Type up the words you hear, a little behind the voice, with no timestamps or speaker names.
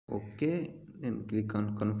Okay, then click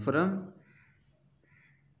on confirm.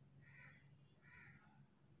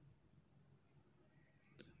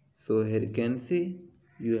 So here you can see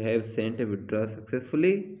you have sent a withdrawal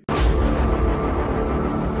successfully.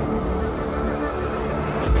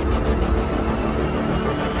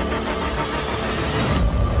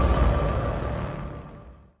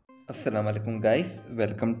 Assalamualaikum guys,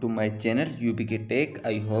 welcome to my channel UBK Tech.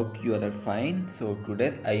 I hope you all are fine. So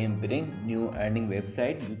today I am bringing new earning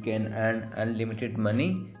website. You can earn unlimited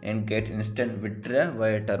money and get instant withdrawal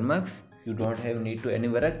via Termux. You don't have need to any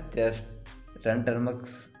work, just run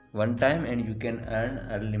Termux one time and you can earn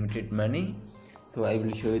unlimited money. So I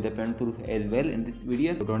will show you the payment proof as well in this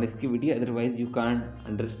video. So don't skip video, otherwise you can't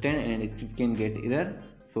understand and you can get error.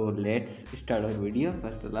 So let's start our video.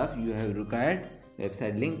 First of all, you have required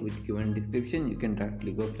website link which given in description. You can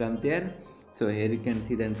directly go from there. So here you can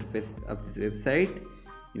see the interface of this website.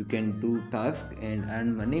 You can do task and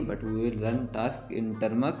earn money, but we will run task in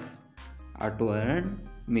Termux. Auto earn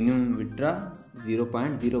minimum withdraw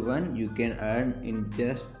 0.01. You can earn in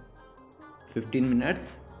just 15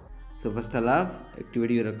 minutes. So first of all,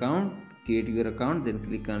 activate your account, create your account, then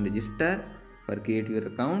click on register for create your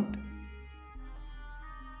account.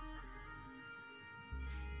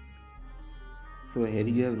 So here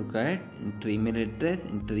you have required enter email address,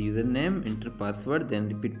 enter username, enter password, then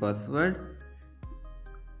repeat password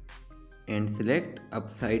and select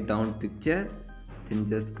upside down picture. Then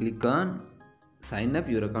just click on sign up.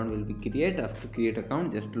 Your account will be created. After create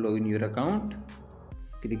account, just log in your account.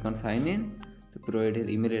 Click on sign in. So provide your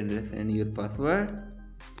email address and your password.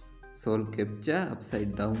 Solve captcha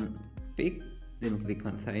upside down pic. Then click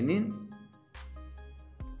on sign in.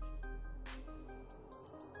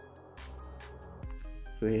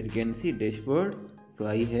 So here you can see dashboard. So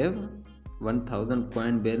I have 1000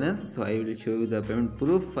 coin balance. So I will show you the payment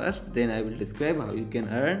proof first, then I will describe how you can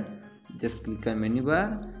earn. Just click on menu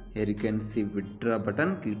bar. Here you can see withdraw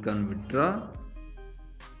button. Click on withdraw.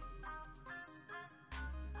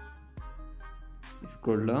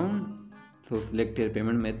 Scroll down. So select your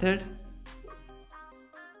payment method.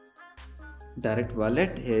 Direct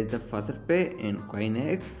wallet. Here is the FastPay and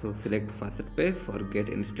CoinX. So select FastPay for get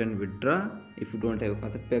instant withdraw. If you don't have a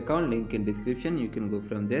FastPay account, link in description. You can go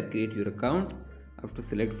from there, create your account. After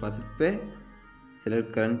select FastPay,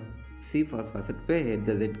 select currency for FastPay. Here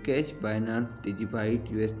the Zcash, Binance,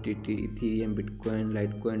 Digibyte, USDT, Ethereum, Bitcoin,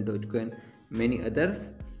 Litecoin, Dogecoin, many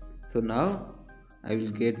others. So now I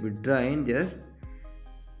will get withdraw in just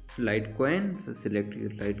Litecoin. So select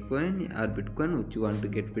your Litecoin or Bitcoin which you want to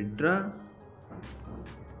get withdraw.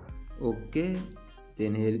 Okay,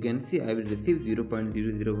 then here you can see I will receive 0.001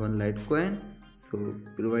 Litecoin. So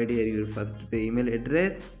provide here your FastPay email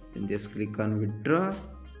address, then just click on withdraw.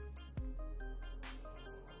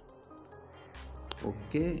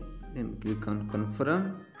 Okay, then click on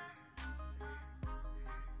confirm.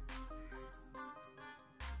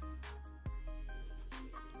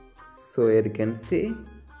 So here you can see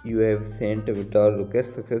you have sent a withdrawal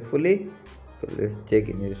request successfully. So let's check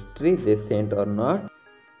in history they sent or not.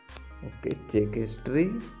 Okay, check history.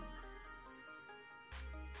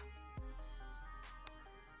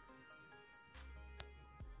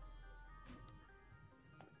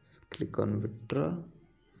 So click on withdraw.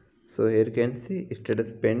 So here you can see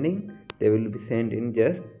status pending. They will be sent in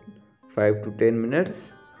just 5 to 10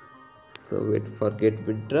 minutes. So wait for get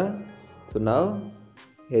withdraw. So now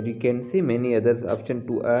here you can see many others options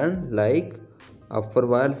to earn like offer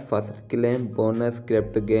walls, fast claim, bonus,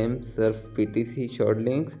 crypto games, surf, PTC, short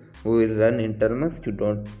links. We will run in Termux. You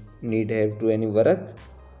don't need have to any work.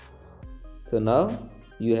 So now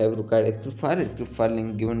you have required script file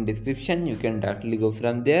link given in description. You can directly go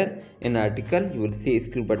from there. In article you will see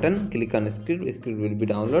script button. Click on script will be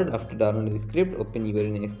download. After download the script, open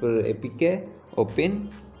your Explorer APK.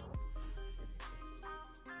 Open.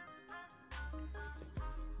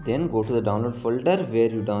 Then go to the download folder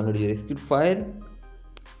where you download your script file.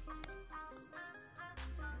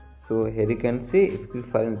 So here you can see script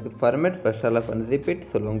file in zip format. First of all unzip it.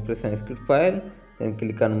 So long press on script file. Then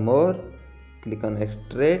click on more. Click on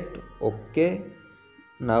extract. Okay.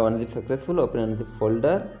 Now unzip successful. Open unzip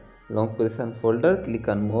folder. Long press on folder. Click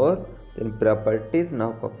on more. Then properties.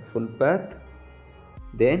 Now copy full path.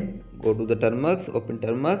 Then go to the Termux. Open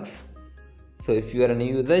Termux. So if you are a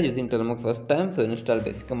new user using Termux first time, so install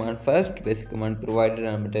basic command first. Basic command provided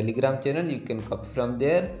on my Telegram channel. You can copy from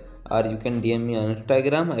there or you can DM me on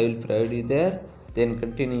Instagram. I will provide you there. Then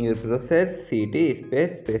continue your process. cd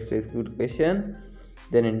space to execute question.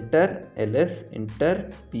 Then enter ls,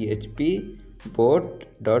 enter php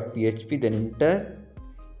bot.php, then enter.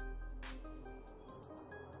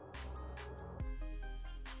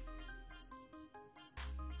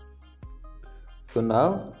 So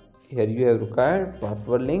now here you have required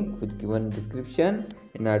password link which given description.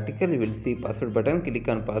 In article you will see password button, click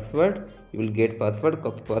on password, you will get password,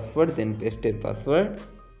 copy password, then paste your password,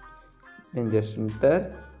 then just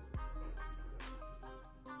enter.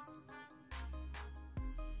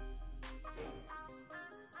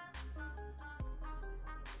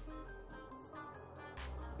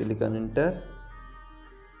 Click on enter.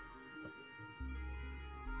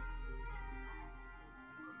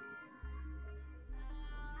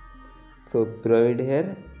 So provide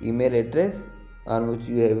here email address on which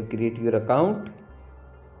you have create your account.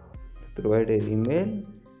 Provide an email.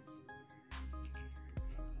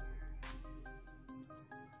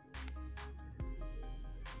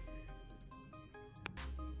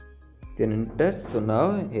 Then enter. So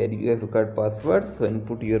now here you have required password. So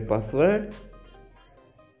input your password.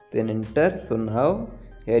 Then enter. So now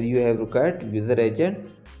here you have required user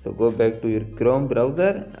agent. So go back to your Chrome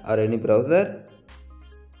browser or any browser.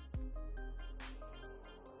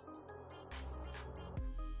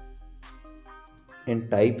 And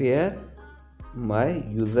type here my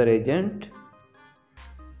user agent.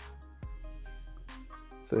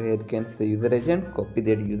 So here you can say user agent, copy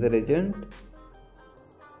that user agent,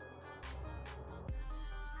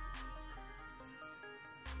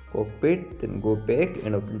 copy it, then go back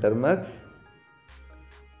and open Termux,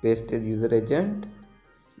 paste it user agent,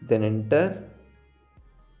 then enter.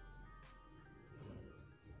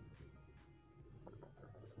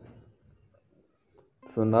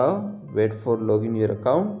 So now wait for login your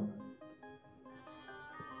account.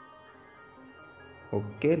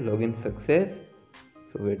 Okay, login success.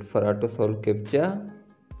 So wait for auto solve captcha.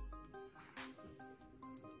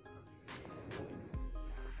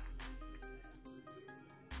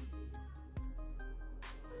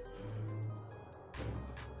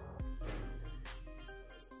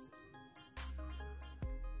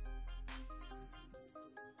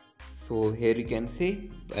 So here you can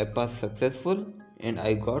see bypass successful and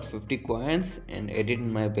I got 50 coins and added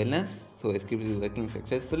in my balance. So script is working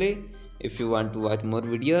successfully. If you want to watch more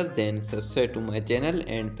videos, then subscribe to my channel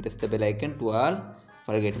and press the bell icon to all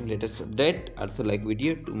for getting latest update. Also like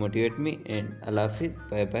video to motivate me, and Allah Hafiz.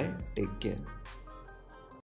 Bye bye. Take care.